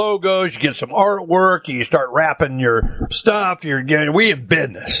get your logos, you get some artwork, you start wrapping your stuff, we in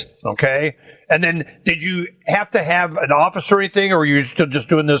business, okay? And then did you have to have an office or anything, or were you still just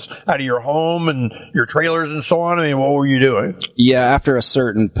doing this out of your home and your trailers and so on? I mean, what were you doing? Yeah, after a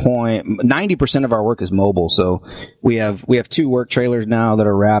certain point, 90% of our work is mobile. So we have 2 work trailers now that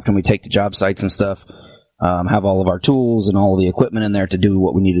are wrapped, and we take to job sites and stuff. Have all of our tools and all of the equipment in there to do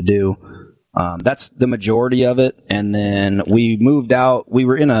what we need to do. That's the majority of it. And then we moved out. We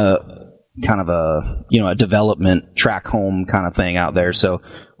were in a kind of a development track home kind of thing out there. So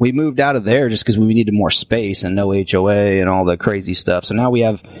we moved out of there just because we needed more space and no HOA and all the crazy stuff. So now we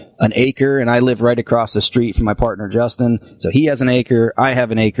have an acre, and I live right across the street from my partner, Justin. So he has an acre, I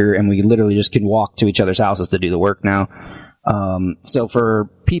have an acre, and we literally just can walk to each other's houses to do the work now. So for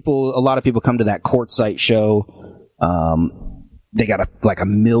people, a lot of people come to that Quartzsite show. They got like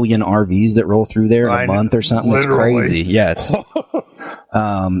 1 million RVs that roll through there in a month or something. Literally. It's crazy. Yeah. It's,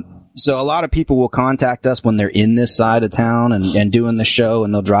 so a lot of people will contact us when they're in this side of town and doing the show,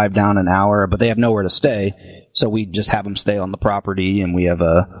 and they'll drive down an hour, but they have nowhere to stay. So we just have them stay on the property, and we have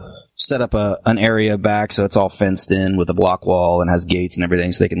set up an area back so it's all fenced in with a block wall and has gates and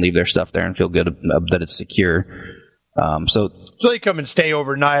everything, so they can leave their stuff there and feel good that it's secure. So they come and stay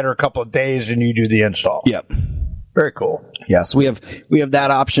overnight or a couple of days, and you do the install. Yep. Very cool. Yeah, so we have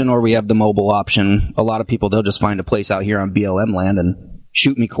that option, or we have the mobile option. A lot of people, they'll just find a place out here on BLM land and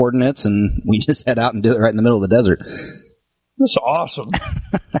shoot me coordinates, and we just head out and do it right in the middle of the desert. That's awesome.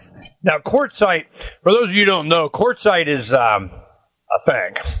 Now, Quartzsite, for those of you who don't know, Quartzsite is a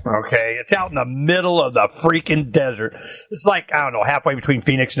thing, okay? It's out in the middle of the freaking desert. It's like, I don't know, halfway between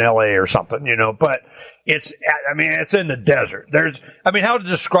Phoenix and LA or something, but it's in the desert. How to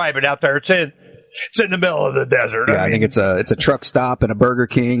describe it out there? It's in the middle of the desert. Yeah, I think it's a truck stop and a Burger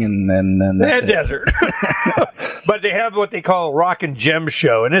King and desert. But they have what they call a rock and gem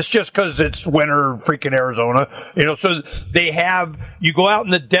show, and it's just because it's winter freaking Arizona. So they have, you go out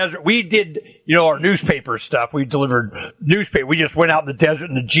in the desert. We did, our newspaper stuff. We delivered newspaper. We just went out in the desert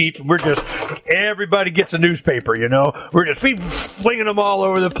in the Jeep, and everybody gets a newspaper, We're just flinging them all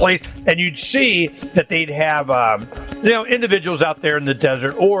over the place, and you'd see that they'd have, individuals out there in the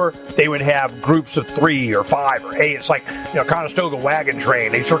desert, or they would have groups of 3 or 5 or 8. It's like, Conestoga wagon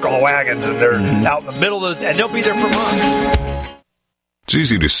train. They circle the wagons, and they're out in the middle of and they'll be there for months. It's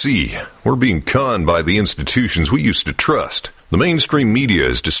easy to see. We're being conned by the institutions we used to trust. The mainstream media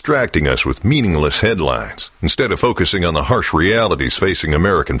is distracting us with meaningless headlines instead of focusing on the harsh realities facing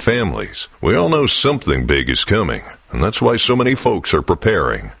American families. We all know something big is coming, and that's why so many folks are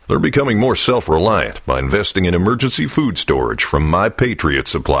preparing. They're becoming more self-reliant by investing in emergency food storage from My Patriot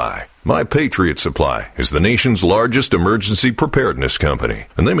Supply. My Patriot Supply is the nation's largest emergency preparedness company,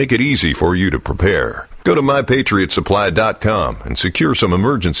 and they make it easy for you to prepare. Go to MyPatriotSupply.com and secure some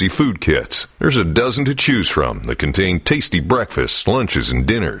emergency food kits. There's a dozen to choose from that contain tasty breakfasts, lunches, and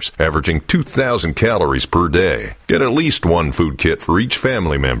dinners, averaging 2,000 calories per day. Get at least one food kit for each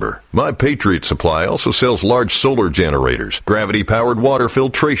family member. My Patriot Supply also sells large solar generators, gravity-powered water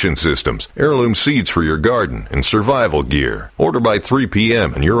filtration systems, heirloom seeds for your garden, and survival gear. Order by 3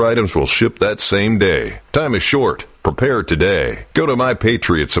 p.m. and your items will ship that same day. Time is short. Prepare today. Go to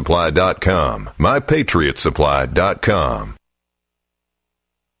MyPatriotSupply.com. MyPatriotSupply.com.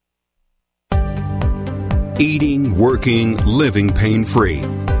 Eating, working, living pain-free.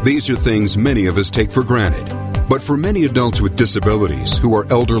 These are things many of us take for granted. But for many adults with disabilities who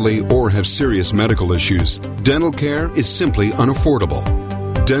are elderly or have serious medical issues, dental care is simply unaffordable.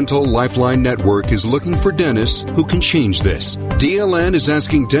 Dental Lifeline Network is looking for dentists who can change this. DLN is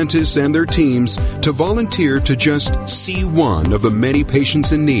asking dentists and their teams to volunteer to just see one of the many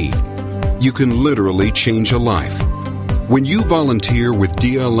patients in need. You can literally change a life. When you volunteer with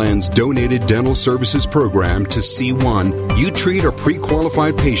DLN's Donated Dental Services Program to C1, you treat a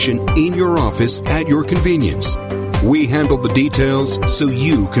pre-qualified patient in your office at your convenience. We handle the details so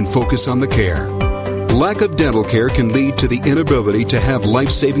you can focus on the care. Lack of dental care can lead to the inability to have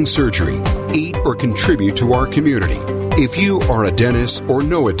life-saving surgery, eat, or contribute to our community. If you are a dentist or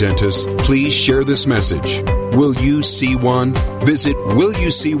know a dentist, please share this message. Will you see one? Visit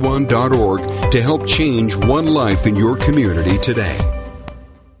willyouseeone.org to help change one life in your community today.